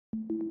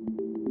There's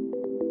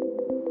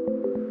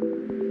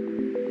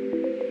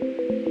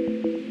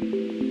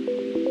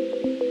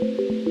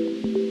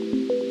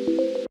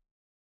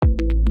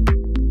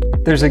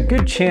a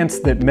good chance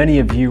that many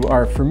of you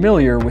are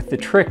familiar with the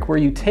trick where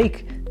you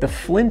take the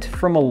flint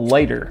from a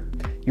lighter.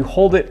 You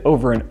hold it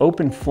over an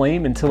open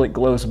flame until it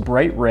glows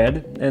bright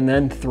red, and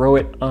then throw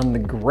it on the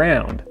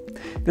ground.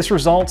 This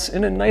results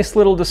in a nice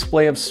little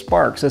display of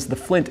sparks as the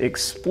flint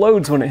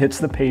explodes when it hits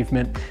the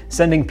pavement,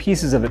 sending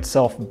pieces of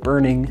itself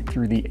burning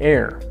through the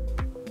air.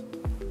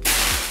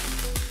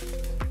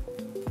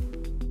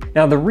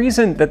 Now, the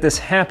reason that this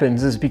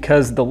happens is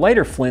because the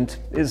lighter flint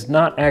is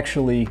not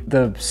actually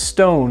the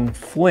stone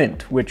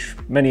flint, which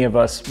many of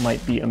us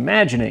might be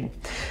imagining.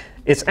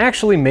 It's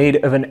actually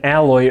made of an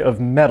alloy of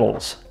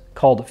metals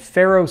called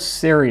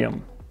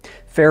ferrocerium.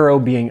 Ferro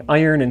being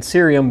iron and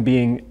cerium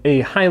being a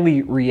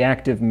highly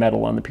reactive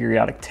metal on the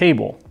periodic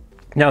table.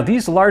 Now,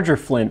 these larger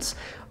flints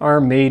are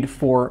made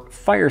for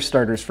fire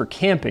starters for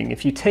camping.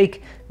 If you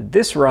take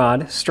this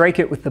rod, strike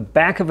it with the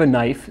back of a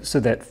knife so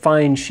that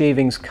fine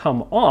shavings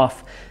come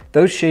off,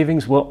 those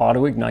shavings will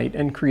auto-ignite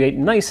and create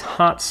nice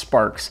hot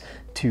sparks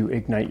to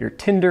ignite your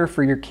tinder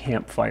for your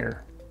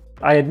campfire.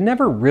 I had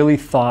never really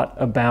thought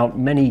about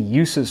many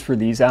uses for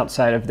these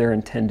outside of their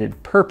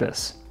intended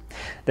purpose.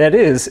 That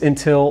is,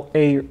 until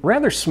a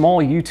rather small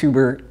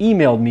YouTuber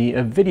emailed me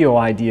a video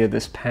idea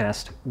this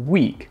past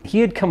week. He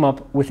had come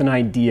up with an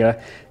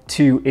idea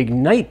to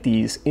ignite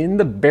these in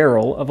the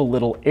barrel of a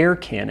little air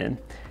cannon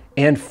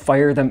and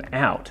fire them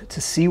out to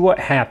see what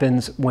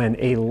happens when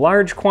a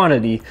large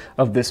quantity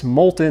of this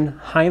molten,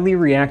 highly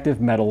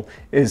reactive metal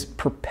is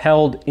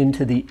propelled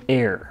into the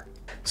air.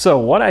 So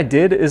what I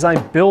did is I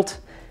built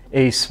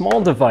a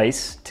small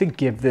device to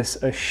give this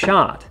a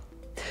shot.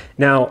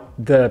 Now,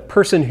 the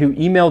person who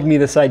emailed me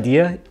this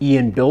idea,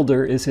 Ian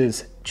Builder is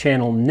his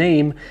channel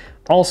name,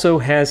 also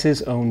has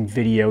his own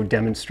video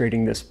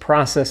demonstrating this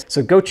process.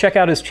 So go check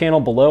out his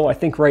channel below. I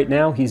think right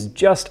now he's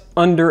just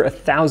under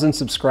 1,000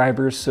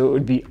 subscribers, so it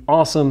would be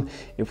awesome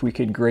if we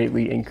could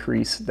greatly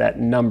increase that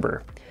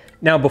number.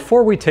 Now,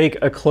 before we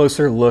take a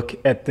closer look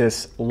at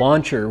this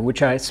launcher,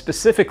 which I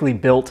specifically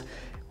built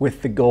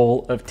with the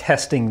goal of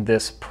testing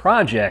this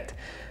project,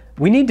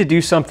 we need to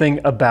do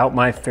something about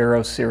my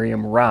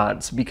ferrocerium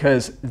rods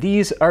because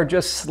these are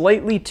just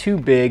slightly too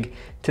big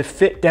to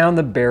fit down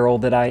the barrel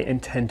that I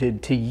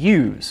intended to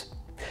use.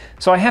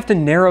 So I have to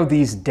narrow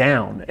these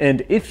down,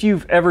 and if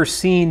you've ever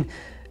seen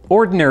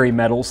ordinary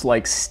metals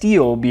like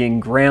steel being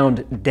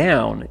ground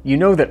down, you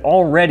know that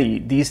already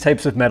these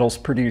types of metals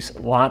produce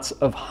lots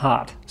of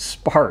hot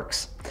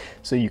sparks.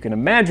 So you can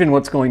imagine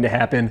what's going to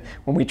happen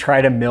when we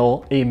try to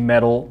mill a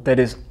metal that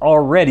is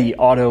already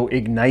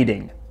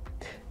auto-igniting.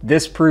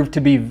 This proved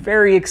to be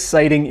very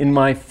exciting in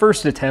my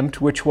first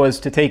attempt, which was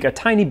to take a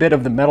tiny bit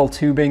of the metal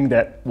tubing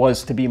that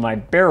was to be my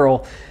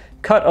barrel,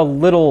 cut a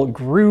little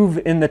groove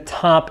in the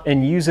top,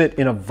 and use it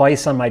in a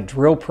vise on my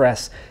drill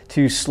press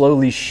to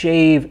slowly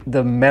shave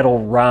the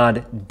metal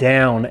rod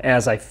down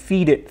as I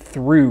feed it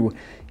through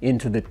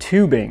into the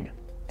tubing.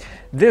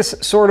 This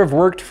sort of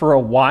worked for a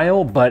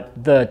while,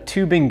 but the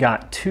tubing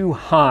got too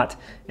hot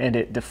and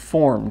it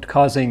deformed,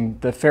 causing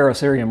the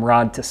ferrocerium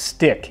rod to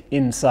stick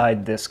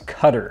inside this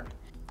cutter.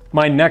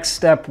 My next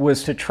step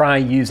was to try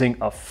using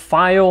a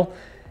file,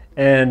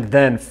 and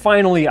then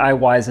finally I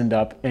wisened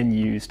up and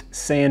used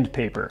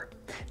sandpaper.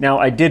 Now,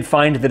 I did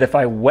find that if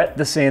I wet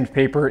the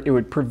sandpaper, it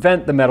would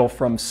prevent the metal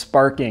from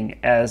sparking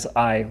as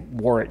I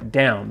wore it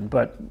down,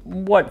 but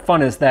what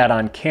fun is that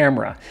on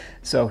camera?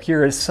 So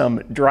here is some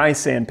dry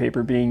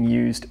sandpaper being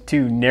used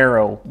to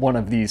narrow one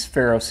of these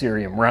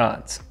ferrocerium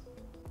rods.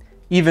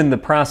 Even the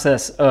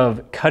process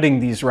of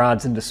cutting these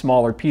rods into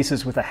smaller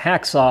pieces with a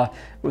hacksaw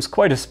was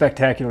quite a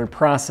spectacular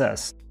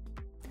process.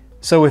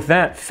 So with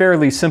that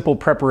fairly simple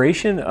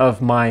preparation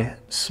of my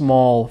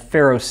small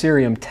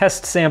ferrocerium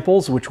test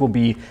samples, which will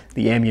be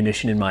the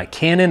ammunition in my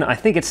cannon, I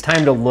think it's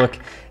time to look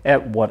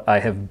at what I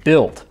have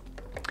built.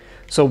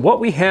 So what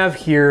we have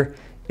here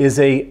is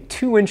a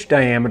 2-inch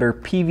diameter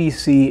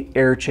PVC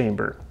air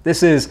chamber.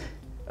 This is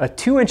a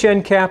 2-inch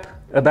end cap,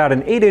 about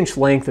an 8-inch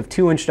length of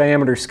 2-inch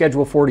diameter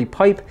Schedule 40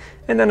 pipe,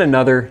 and then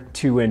another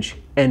 2-inch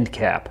end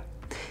cap.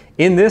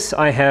 In this,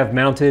 I have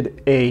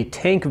mounted a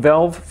tank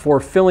valve for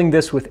filling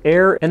this with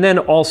air, and then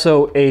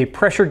also a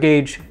pressure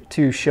gauge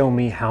to show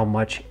me how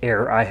much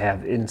air I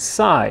have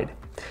inside.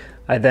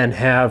 I then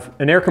have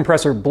an air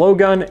compressor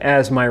blowgun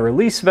as my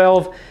release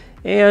valve,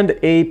 and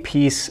a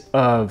piece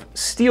of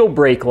steel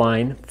brake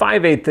line,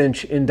 5/8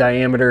 inch in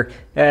diameter,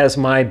 as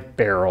my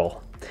barrel.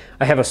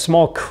 I have a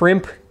small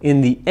crimp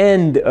in the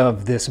end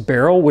of this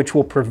barrel, which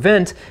will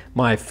prevent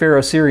my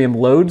ferrocerium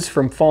loads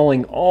from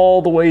falling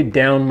all the way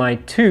down my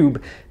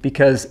tube,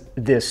 because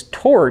this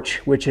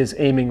torch, which is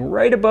aiming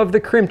right above the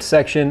crimped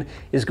section,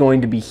 is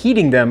going to be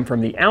heating them from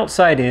the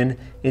outside in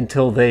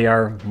until they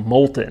are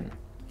molten.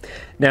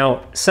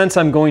 Now, since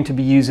I'm going to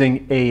be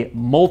using a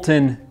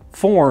molten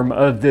form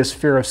of this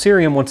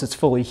ferrocerium once it's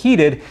fully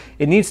heated,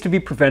 it needs to be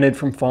prevented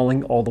from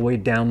falling all the way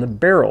down the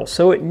barrel.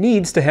 So it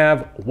needs to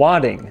have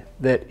wadding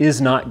that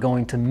is not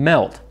going to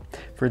melt.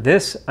 For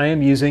this, I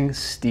am using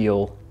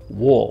steel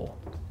wool.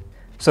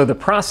 So the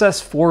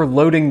process for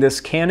loading this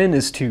cannon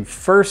is to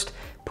first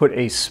put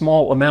a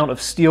small amount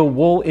of steel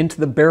wool into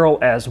the barrel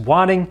as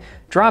wadding,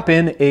 drop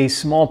in a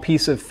small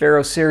piece of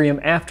ferrocerium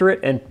after it,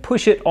 and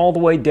push it all the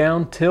way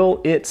down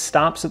till it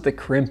stops at the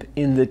crimp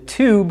in the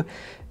tube.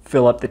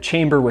 Fill up the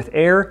chamber with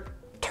air,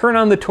 turn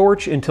on the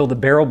torch until the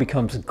barrel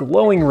becomes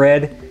glowing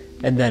red,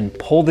 and then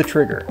pull the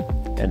trigger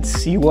and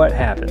see what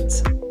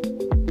happens.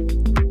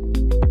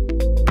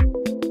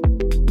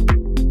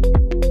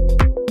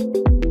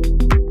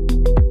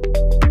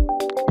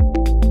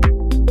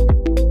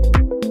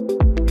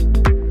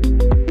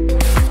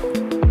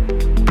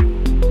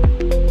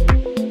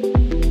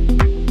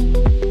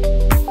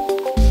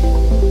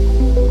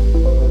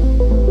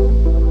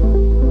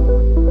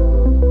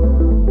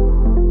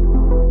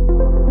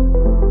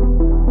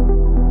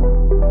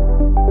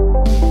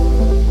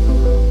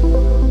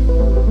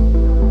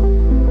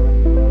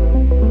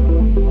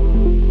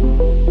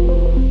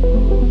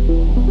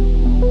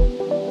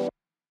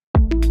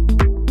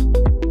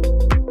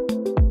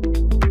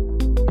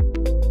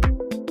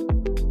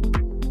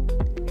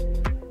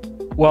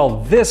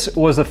 Well, this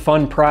was a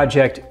fun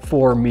project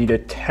for me to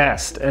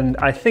test, and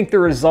I think the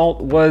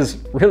result was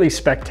really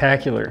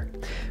spectacular.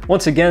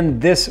 Once again,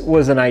 this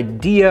was an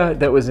idea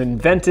that was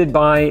invented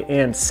by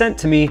and sent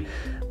to me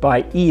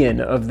by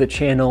Ian of the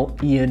channel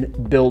Ian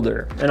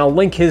Builder. And I'll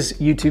link his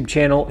YouTube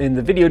channel in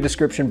the video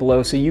description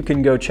below so you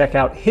can go check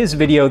out his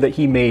video that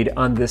he made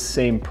on this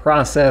same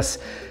process,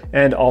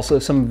 and also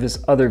some of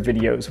his other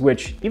videos,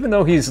 which even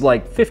though he's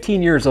like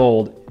 15 years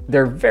old,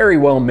 they're very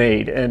well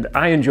made, and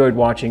I enjoyed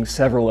watching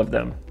several of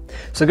them.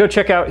 So go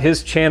check out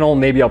his channel.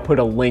 Maybe I'll put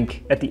a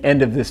link at the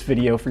end of this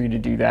video for you to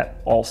do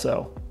that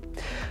also.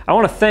 I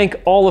want to thank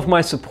all of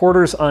my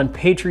supporters on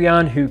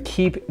Patreon who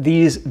keep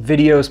these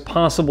videos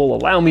possible,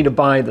 allow me to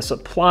buy the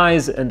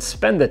supplies and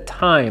spend the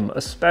time,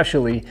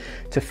 especially,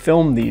 to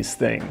film these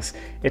things.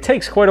 It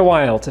takes quite a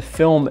while to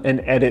film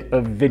and edit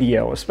a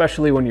video,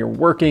 especially when you're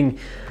working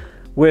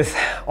with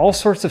all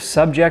sorts of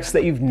subjects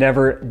that you've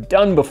never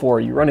done before.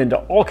 You run into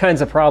all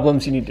kinds of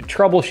problems, you need to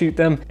troubleshoot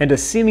them, and a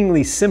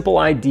seemingly simple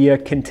idea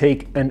can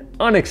take an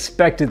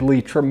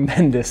unexpectedly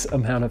tremendous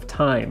amount of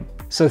time.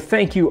 So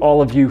thank you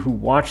all of you who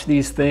watch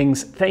these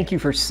things. Thank you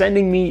for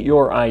sending me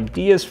your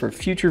ideas for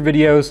future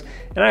videos,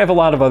 and I have a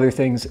lot of other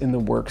things in the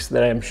works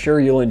that I'm sure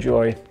you'll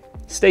enjoy.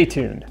 Stay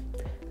tuned.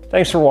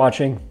 Thanks for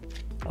watching.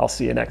 I'll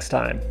see you next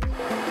time.